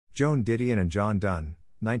Joan Didion and John Donne,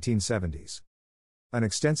 1970s. An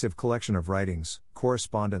extensive collection of writings,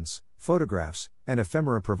 correspondence, photographs, and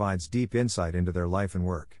ephemera provides deep insight into their life and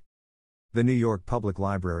work. The New York Public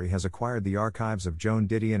Library has acquired the archives of Joan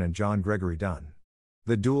Didion and John Gregory Donne.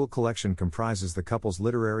 The dual collection comprises the couple's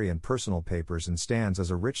literary and personal papers and stands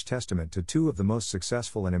as a rich testament to two of the most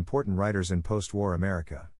successful and important writers in post-war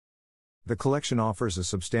America. The collection offers a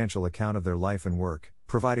substantial account of their life and work,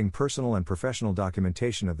 providing personal and professional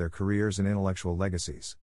documentation of their careers and intellectual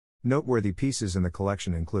legacies. Noteworthy pieces in the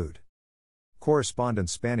collection include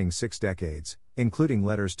correspondence spanning 6 decades, including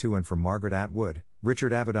letters to and from Margaret Atwood,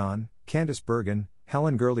 Richard Avedon, Candice Bergen,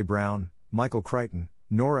 Helen Gurley Brown, Michael Crichton,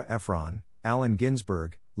 Nora Ephron, Allen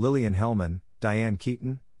Ginsberg, Lillian Hellman, Diane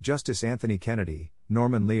Keaton, Justice Anthony Kennedy,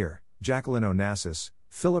 Norman Lear, Jacqueline Onassis,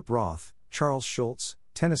 Philip Roth, Charles Schultz,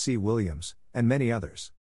 Tennessee Williams, and many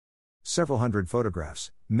others. Several hundred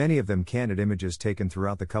photographs, many of them candid images taken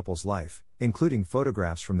throughout the couple's life, including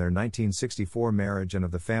photographs from their 1964 marriage and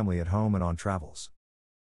of the family at home and on travels.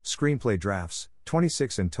 Screenplay drafts,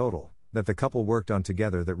 26 in total, that the couple worked on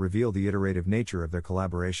together that reveal the iterative nature of their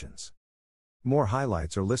collaborations. More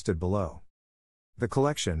highlights are listed below. The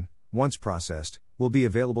collection, once processed, will be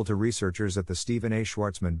available to researchers at the Stephen A.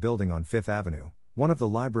 Schwarzman Building on Fifth Avenue, one of the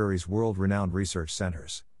library's world-renowned research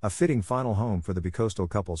centers, a fitting final home for the bicoastal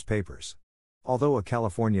couple's papers. Although a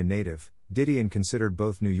California native, Didion considered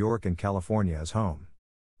both New York and California as home.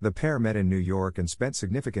 The pair met in New York and spent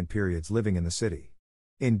significant periods living in the city.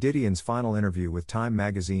 In Didion's final interview with Time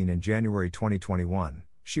magazine in January 2021,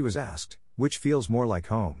 she was asked, "Which feels more like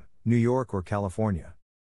home, New York or California?"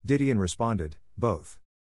 Didion responded, "Both."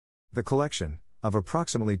 The collection, of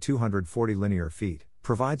approximately 240 linear feet,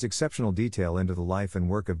 provides exceptional detail into the life and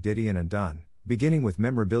work of Didion and Donne, beginning with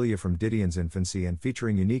memorabilia from Didion's infancy and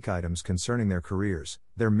featuring unique items concerning their careers,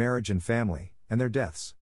 their marriage and family, and their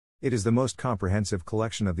deaths. It is the most comprehensive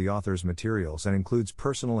collection of the author's materials and includes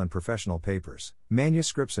personal and professional papers,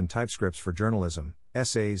 manuscripts and typescripts for journalism,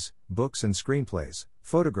 essays, books and screenplays,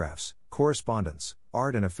 photographs, correspondence,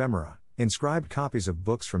 art and ephemera, inscribed copies of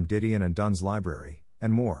books from Didion and Donne's library,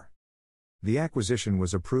 and more. The acquisition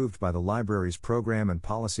was approved by the library's Program and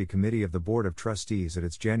Policy Committee of the Board of Trustees at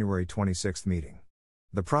its January 26 meeting.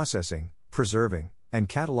 The processing, preserving, and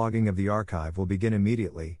cataloging of the archive will begin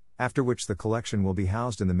immediately, after which the collection will be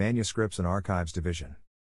housed in the Manuscripts and Archives Division.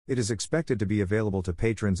 It is expected to be available to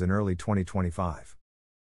patrons in early 2025.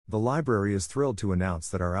 The library is thrilled to announce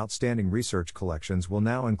that our outstanding research collections will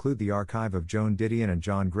now include the archive of Joan Didion and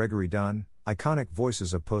John Gregory Donne, iconic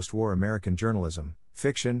voices of post-war American journalism,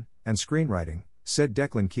 fiction, and screenwriting, said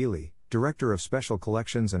Declan Keeley, Director of Special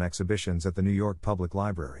Collections and Exhibitions at the New York Public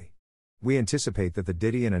Library. We anticipate that the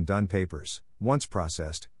Didion and Donne papers, once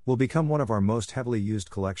processed, will become one of our most heavily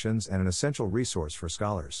used collections and an essential resource for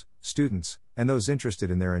scholars, students, and those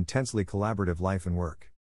interested in their intensely collaborative life and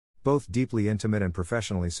work. Both deeply intimate and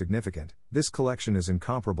professionally significant, this collection is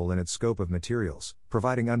incomparable in its scope of materials,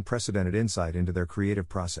 providing unprecedented insight into their creative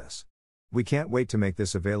process. We can't wait to make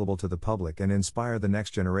this available to the public and inspire the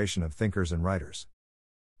next generation of thinkers and writers.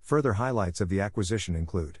 Further highlights of the acquisition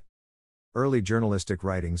include early journalistic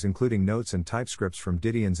writings including notes and typescripts from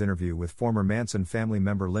Didion's interview with former Manson family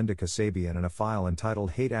member Linda Kasabian and a file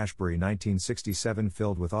entitled Haight-Ashbury 1967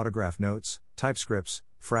 filled with autograph notes, typescripts,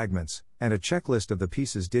 fragments, and a checklist of the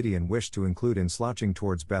pieces Didion wished to include in Slouching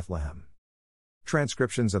Towards Bethlehem.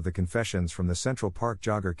 Transcriptions of the confessions from the Central Park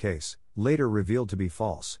jogger case, later revealed to be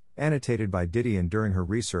false, annotated by Didion during her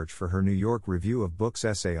research for her New York Review of Books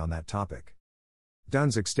essay on that topic.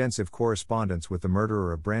 Donne's extensive correspondence with the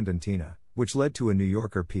murderer of Brandon Teena, which led to a New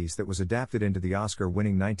Yorker piece that was adapted into the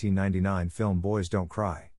Oscar-winning 1999 film Boys Don't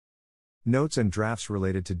Cry. Notes and drafts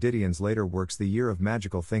related to Didion's later works The Year of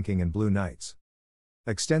Magical Thinking and Blue Nights.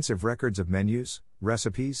 Extensive records of menus,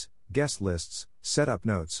 recipes, guest lists, setup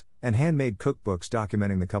notes, and handmade cookbooks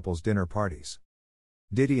documenting the couple's dinner parties.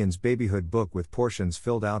 Didion's babyhood book with portions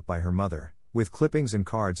filled out by her mother, with clippings and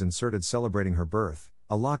cards inserted celebrating her birth,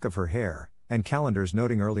 a lock of her hair, and calendars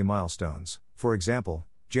noting early milestones, for example,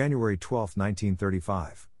 January 12,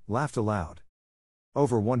 1935, laughed aloud.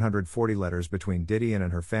 Over 140 letters between Didion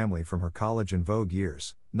and her family from her college and Vogue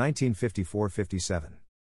years, 1954-57.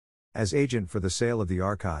 As agent for the sale of the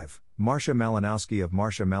archive, Marcia Malinowski of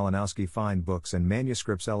Marcia Malinowski Fine Books and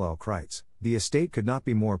Manuscripts LL Kreitz, the estate could not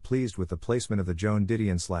be more pleased with the placement of the Joan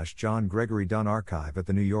Didion/John Gregory Donne archive at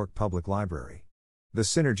the New York Public Library. The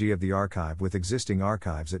synergy of the archive with existing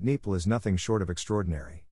archives at NYPL is nothing short of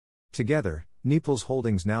extraordinary. Together, NYPL's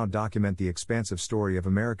holdings now document the expansive story of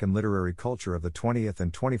American literary culture of the 20th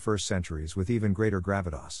and 21st centuries with even greater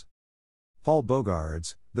gravitas. Paul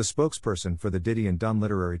Bogards, the spokesperson for the Didion Dunn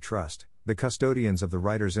Literary Trust, the custodians of the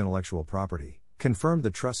writer's intellectual property, confirmed the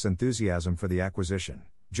trust's enthusiasm for the acquisition.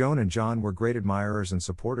 Joan and John were great admirers and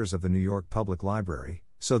supporters of the New York Public Library,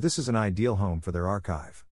 so this is an ideal home for their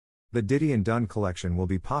archive. The Didion Dunn collection will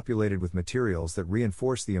be populated with materials that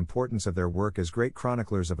reinforce the importance of their work as great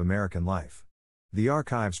chroniclers of American life. The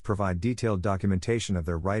archives provide detailed documentation of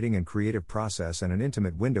their writing and creative process and an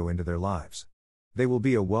intimate window into their lives. They will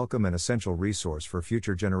be a welcome and essential resource for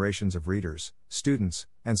future generations of readers, students,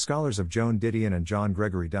 and scholars of Joan Didion and John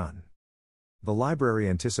Gregory Dunn. The library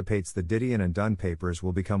anticipates the Didion and Dunn papers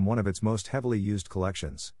will become one of its most heavily used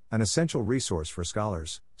collections, an essential resource for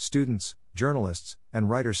scholars, students, journalists, and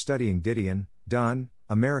writers studying Didion, Dunn,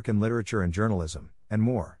 American literature and journalism, and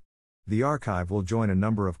more. The archive will join a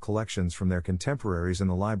number of collections from their contemporaries in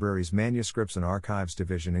the library's Manuscripts and Archives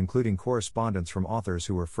division, including correspondence from authors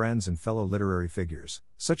who were friends and fellow literary figures,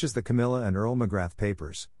 such as the Camilla and Earl McGrath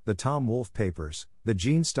papers, the Tom Wolfe papers, the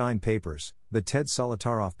Gene Stein papers, the Ted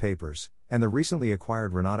Solotaroff papers, and the recently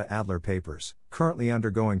acquired Renata Adler papers, currently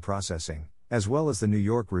undergoing processing, as well as the New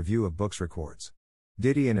York Review of Books records.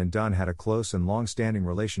 Didion and Dunn had a close and long-standing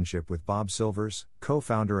relationship with Bob Silvers,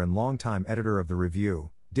 co-founder and longtime editor of the Review.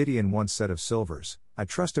 Didion once said of Silvers, "I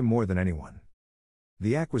trust him more than anyone."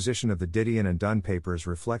 The acquisition of the Didion and Dunn papers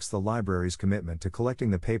reflects the library's commitment to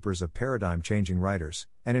collecting the papers of paradigm-changing writers,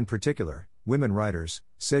 and in particular, women writers,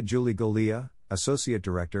 said Julie Golia, Associate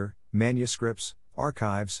Director, Manuscripts,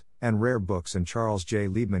 Archives, and Rare Books, and Charles J.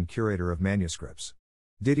 Liebman, Curator of Manuscripts.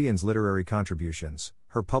 Didion's literary contributions,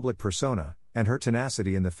 her public persona, and her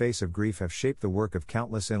tenacity in the face of grief have shaped the work of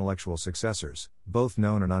countless intellectual successors, both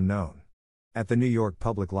known and unknown. At the New York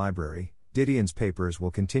Public Library, Didion's papers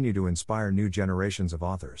will continue to inspire new generations of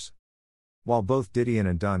authors. While both Didion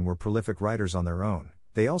and Dunn were prolific writers on their own,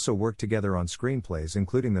 they also worked together on screenplays,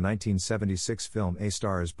 including the 1976 film A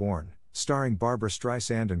Star is Born, starring Barbra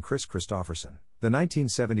Streisand and Chris Christopherson, the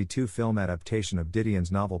 1972 film adaptation of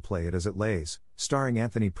Didion's novel Play It As It Lays, starring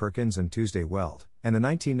Anthony Perkins and Tuesday Weld, and the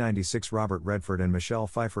 1996 Robert Redford and Michelle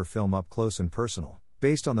Pfeiffer film Up Close and Personal,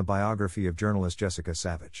 based on the biography of journalist Jessica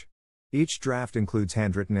Savage. Each draft includes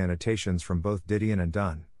handwritten annotations from both Didion and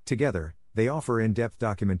Dunn. Together, they offer in-depth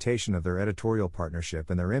documentation of their editorial partnership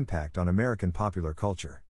and their impact on American popular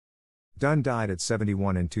culture. Dunn died at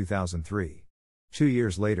 71 in 2003. 2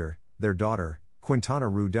 years later, their daughter, Quintana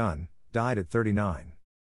Roo Dunn, died at 39.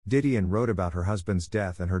 Didion wrote about her husband's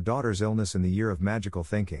death and her daughter's illness in The Year of Magical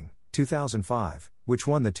Thinking, 2005, which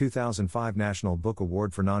won the 2005 National Book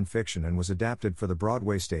Award for Nonfiction and was adapted for the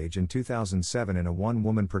Broadway stage in 2007 in a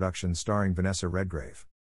one-woman production starring Vanessa Redgrave.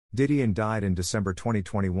 Didion died in December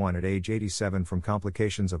 2021 at age 87 from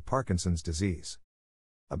complications of Parkinson's disease.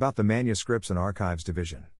 About the Manuscripts and Archives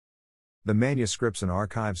Division. The Manuscripts and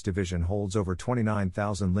Archives Division holds over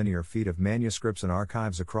 29,000 linear feet of manuscripts and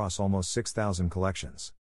archives across almost 6,000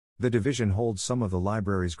 collections. The division holds some of the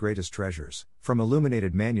library's greatest treasures, from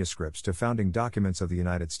illuminated manuscripts to founding documents of the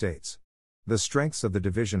United States. The strengths of the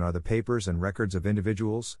division are the papers and records of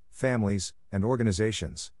individuals, families, and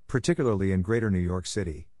organizations, particularly in Greater New York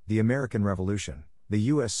City, the American Revolution, the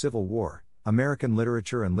U.S. Civil War, American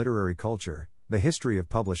literature and literary culture, the history of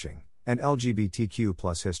publishing, and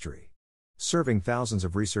LGBTQ+ history. Serving thousands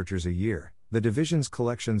of researchers a year, the division's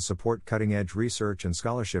collections support cutting-edge research and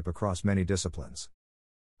scholarship across many disciplines.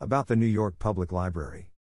 About the New York Public Library.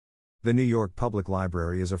 The New York Public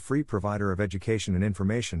Library is a free provider of education and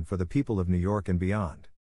information for the people of New York and beyond.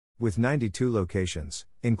 With 92 locations,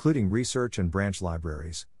 including research and branch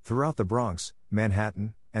libraries, throughout the Bronx,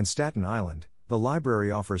 Manhattan, and Staten Island, the library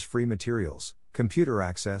offers free materials, computer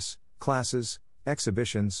access, classes,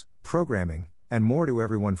 exhibitions, programming, and more to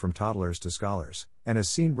everyone from toddlers to scholars, and has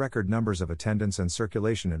seen record numbers of attendance and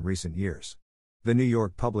circulation in recent years. The New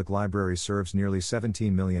York Public Library serves nearly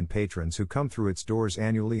 17 million patrons who come through its doors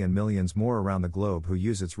annually and millions more around the globe who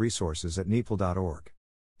use its resources at NYPL.org.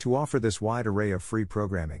 To offer this wide array of free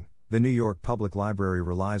programming, the New York Public Library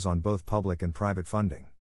relies on both public and private funding.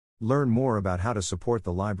 Learn more about how to support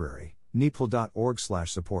the library,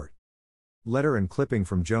 NYPL.org/support. Letter and clipping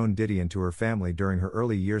from Joan Didion to her family during her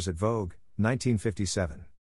early years at Vogue, 1957.